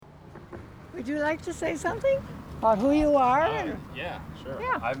Would you like to say something about who you are? Yeah, sure.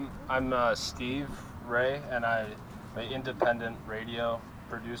 Yeah. I'm Steve Ray, and I'm an independent radio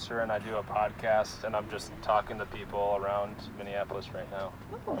producer, and I do a podcast, and I'm just talking to people around Minneapolis right now.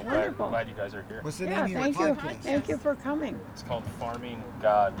 Oh, wonderful. Glad you guys are here. What's the Yeah, name of thank your you. podcast? Thank you for coming. It's called Farming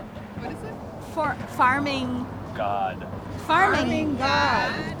God. What is it? For farming God. farming.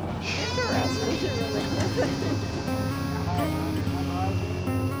 God. Interesting.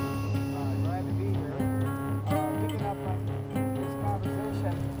 Glad to be here. Picking up on this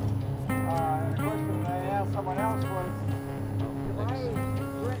conversation, and the question I asked someone else was, if I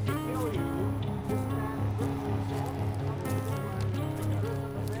threatened to kill you, this man wouldn't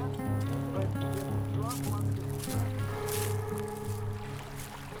yourself, but if Trump wants to...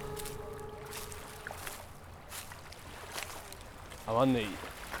 I'm on the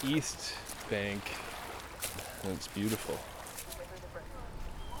east bank, and it's beautiful.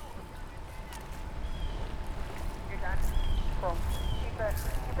 You're done. Cool. Keep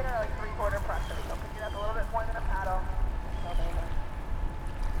it at like 3/4 pressure. So pick it up a little bit more than a paddle.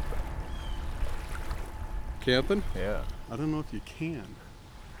 Camping? Yeah. I don't know if you can.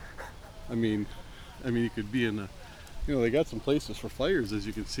 I mean, you could be in a, they got some places for fires, as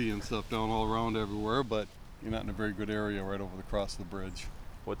you can see, and stuff down all around everywhere, but you're not in a very good area right over across the bridge.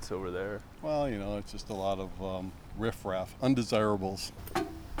 What's over there? Well, it's just a lot of riffraff, undesirables.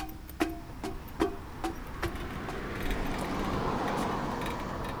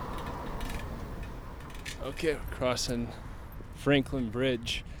 Okay, we're crossing Franklin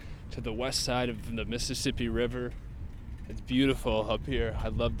Bridge to the west side of the Mississippi River. It's beautiful up here. I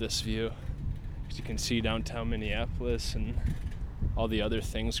love this view. As you can see downtown Minneapolis and all the other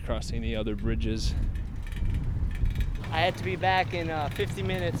things crossing the other bridges. I had to be back in 50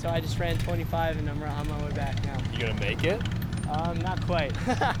 minutes, so I just ran 25 and I'm on my way back now. You gonna make it? Not quite.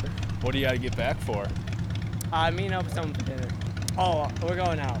 What do you gotta get back for? Meeting up with someone for dinner. Oh, we're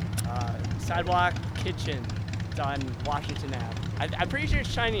going out. Sidewalk Kitchen. It's on Washington Ave. I'm pretty sure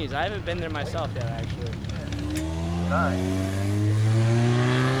it's Chinese. I haven't been there myself yet, actually.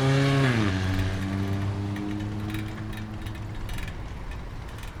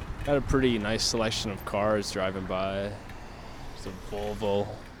 Got a pretty nice selection of cars driving by. There's a Volvo,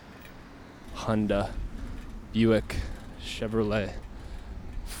 Honda, Buick, Chevrolet,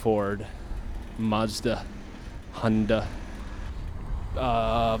 Ford, Mazda, Honda,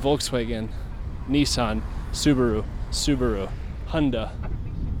 Volkswagen, Nissan, Subaru, Honda,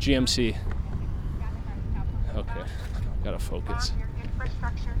 GMC. Okay, gotta focus. Your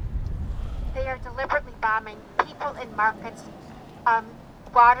infrastructure. They are deliberately bombing people in markets,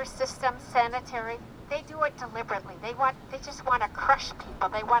 water systems, sanitary. They do it deliberately. They just want to crush people.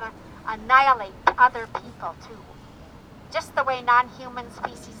 They want to annihilate other people too. Just the way non-human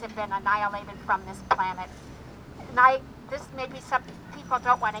species have been annihilated from this planet. And this may be something people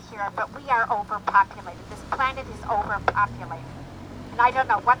don't want to hear, but we are overpopulated. This planet is overpopulated. And I don't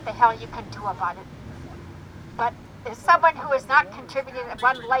know what the hell you can do about it. But as someone who has not contributed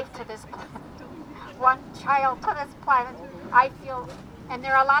one life to this planet, one child to this planet, I feel, and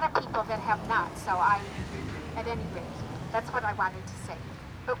there are a lot of people that have not, so at any rate, that's what I wanted to say.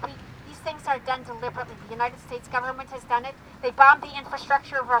 But these things are done deliberately. The United States government has done it. They bombed the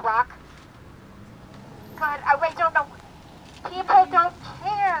infrastructure of Iraq. God, I don't know. People don't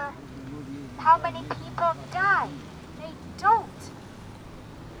care how many people die. They don't.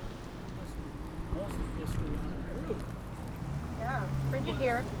 Yeah, pretty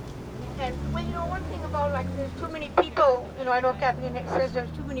here. And one thing about there's too many people. I know Kathleen says there's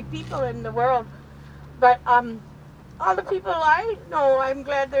too many people in the world, but all the people I know, I'm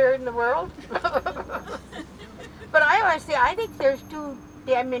glad they're in the world. But I always say I think there's too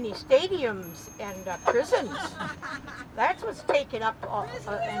damn many stadiums and prisons. That's what's taken up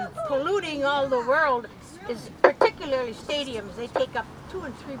and polluting all the world is particularly stadiums. They take up 2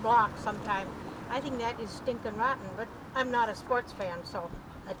 and 3 blocks sometimes. I think that is stinking rotten, but I'm not a sports fan, so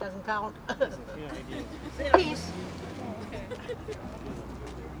that doesn't count. Peace.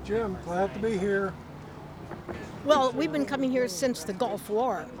 Jim, glad to be here. Well, we've been coming here since the Gulf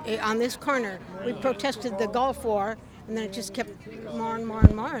War. On this corner, we protested the Gulf War, and then it just kept more and more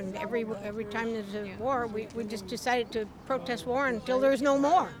and more. And every time there's a war, we just decided to protest war until there's no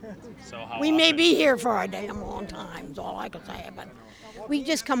more. So We may be here for a damn long time, is all I can say. But we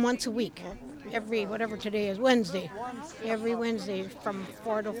just come once a week, whatever today is, Wednesday. Every Wednesday from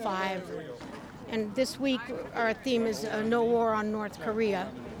 4 to 5. And this week, our theme is no war on North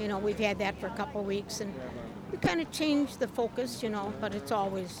Korea. We've had that for a couple of weeks, and we kind of changed the focus, but it's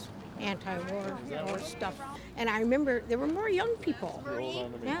always anti-war stuff. And I remember there were more young people.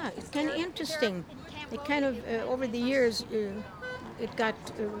 Yeah, kind of interesting. It kind of, over the years, it got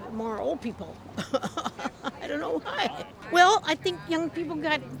more old people. I don't know why. Well, I think young people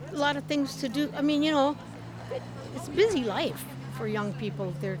got a lot of things to do. I mean, it's a busy life for young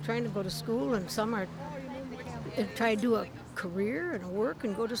people. They're trying to go to school, and some are try to do a career and work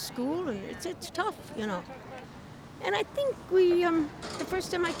and go to school, and it's tough. And I think the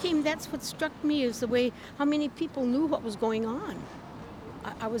first time I came, that's what struck me, is the way how many people knew what was going on.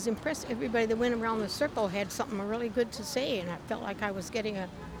 I was impressed. Everybody that went around the circle had something really good to say, and I felt like I was getting a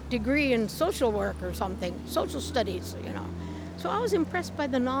degree in social work or something, social studies, So I was impressed by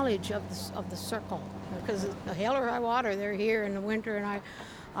the knowledge of the circle, because the hell or high water, they're here in the winter, and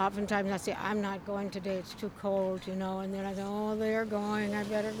oftentimes I say, I'm not going today, it's too cold, and then I go, oh, they're going, I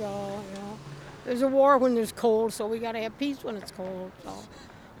better go, There's a war when there's cold, so we got to have peace when it's cold. So,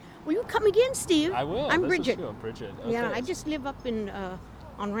 will you come again, Steve? I will. I'm This Bridget. Is cool. Bridget. Okay. Yeah, I just live up in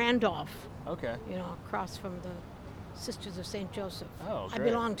on Randolph. Okay. Across from the Sisters of St. Joseph. Oh, I great.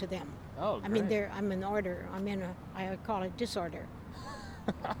 belong to them. Oh, I mean, great. I'm an order. I call it disorder.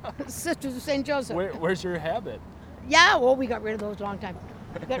 Sisters of St. Joseph. Where's your habit? Yeah, well, we got rid of those a long time.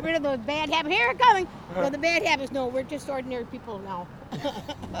 We got rid of those bad habits. Here, coming. No, the bad habits. No, we're just ordinary people now.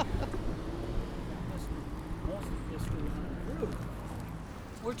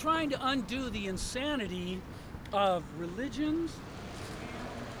 We're trying to undo the insanity of religions,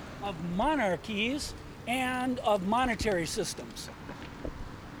 of monarchies, and of monetary systems.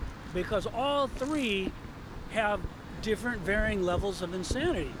 Because all three have different varying levels of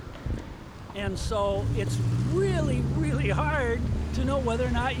insanity. And so it's really, really hard to know whether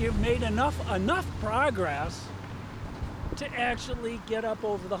or not you've made enough progress to actually get up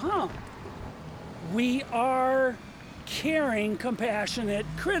over the hump. We are caring, compassionate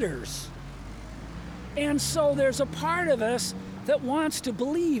critters. And so there's a part of us that wants to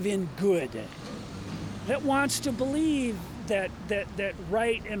believe in good, that wants to believe that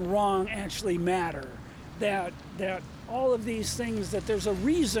right and wrong actually matter, that all of these things, that there's a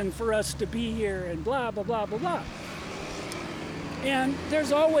reason for us to be here, and blah, blah, blah, blah, blah. And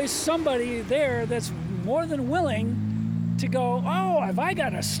there's always somebody there that's more than willing to go, oh, have I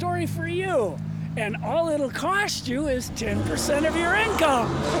got a story for you? And all it'll cost you is 10% of your income.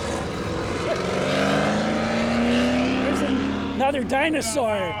 There's another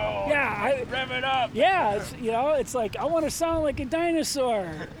dinosaur. Yeah, Rev it up. yeah, it's like, I want to sound like a dinosaur.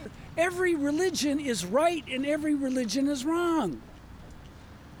 Every religion is right and every religion is wrong.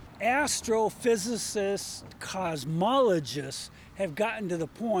 Astrophysicists, cosmologists have gotten to the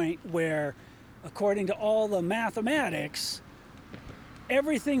point where, according to all the mathematics,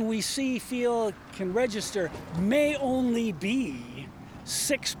 everything we see, feel, can register may only be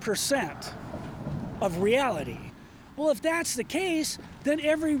 6% of reality. Well, if that's the case, then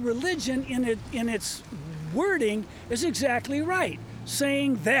every religion in its wording is exactly right,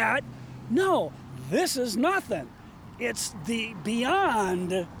 saying that, no, this is nothing. It's the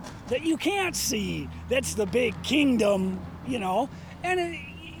beyond that you can't see. That's the big kingdom, And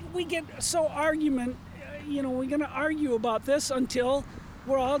we get so argument, we're going to argue about this until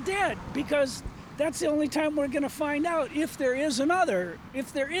we're all dead, because that's the only time we're going to find out if there is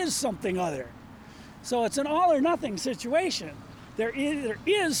something other. So it's an all or nothing situation. There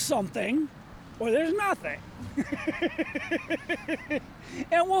is something, or there's nothing.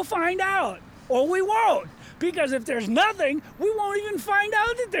 And we'll find out, or we won't. Because if there's nothing, we won't even find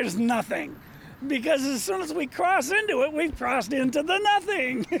out that there's nothing. Because as soon as we cross into it, we've crossed into the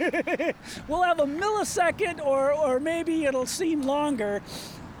nothing. We'll have a millisecond, or maybe it'll seem longer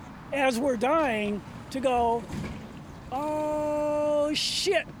as we're dying to go, oh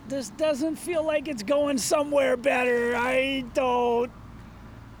shit, this doesn't feel like it's going somewhere better. I don't.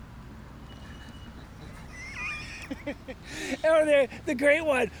 Or the great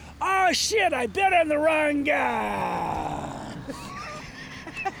one, oh shit, I bet I'm the wrong guy.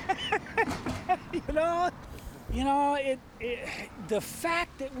 The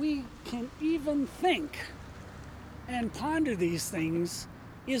fact that we can even think and ponder these things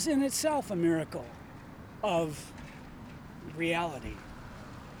is in itself a miracle of reality.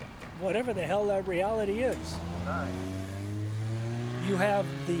 Whatever the hell that reality is. You have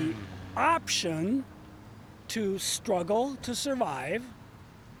the option to struggle to survive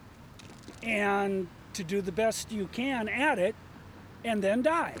and to do the best you can at it and then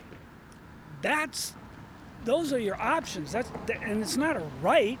die. Those are your options. And it's not a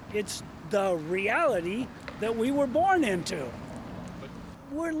right, it's the reality that we were born into.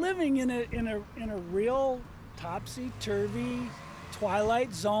 We're living in a real topsy-turvy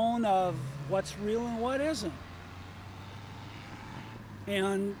twilight zone of what's real and what isn't.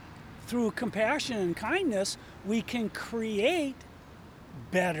 And through compassion and kindness, we can create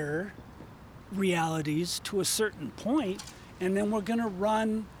better realities to a certain point, and then we're going to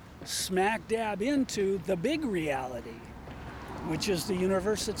run smack dab into the big reality, which is the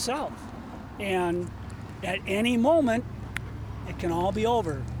universe itself. And at any moment, it can all be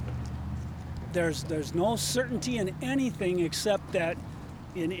over. There's no certainty in anything except that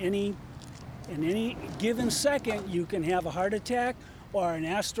in any given second you can have a heart attack, or an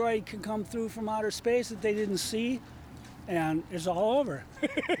asteroid can come through from outer space that they didn't see, and it's all over.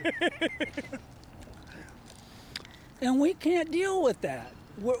 And we can't deal with that.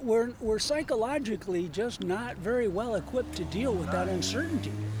 We're psychologically just not very well equipped to deal with that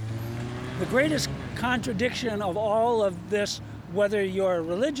uncertainty. The greatest contradiction of all of this, whether you're a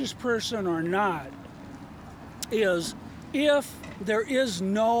religious person or not, is if there is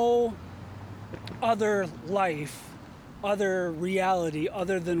no other life, other reality,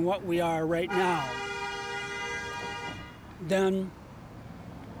 other than what we are right now, then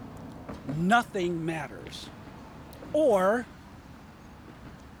nothing matters. Or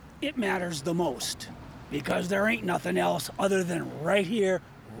it matters the most, because there ain't nothing else other than right here,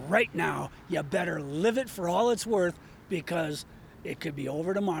 right now. You better live it for all it's worth, because it could be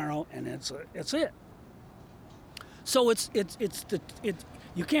over tomorrow, and it's it. So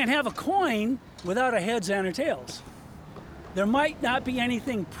you can't have a coin without a heads and a tails. There might not be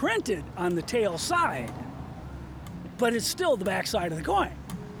anything printed on the tail side, but it's still the back side of the coin.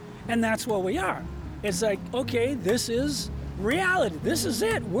 And that's where we are. It's like, okay, this is reality. This is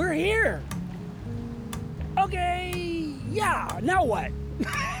it. We're here. Okay, yeah, now what?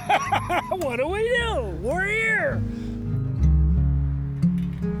 What do we do? We're here.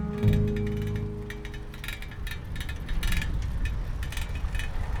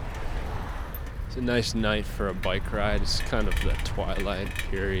 It's a nice night for a bike ride. It's kind of the twilight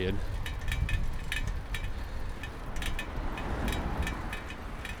period.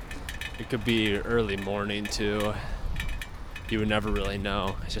 It could be early morning too. You would never really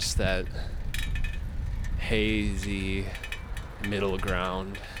know. It's just that hazy middle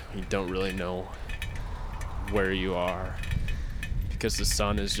ground. You don't really know where you are, because the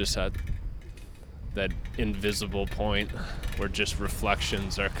sun is just at that invisible point where just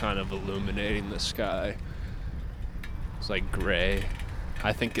reflections are kind of illuminating the sky. It's like gray.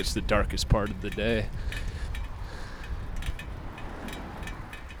 I think it's the darkest part of the day.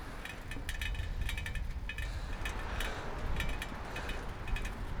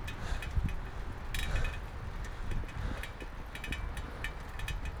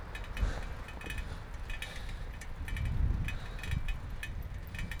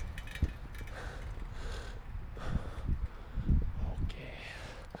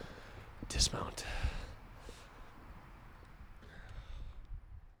 Dismount.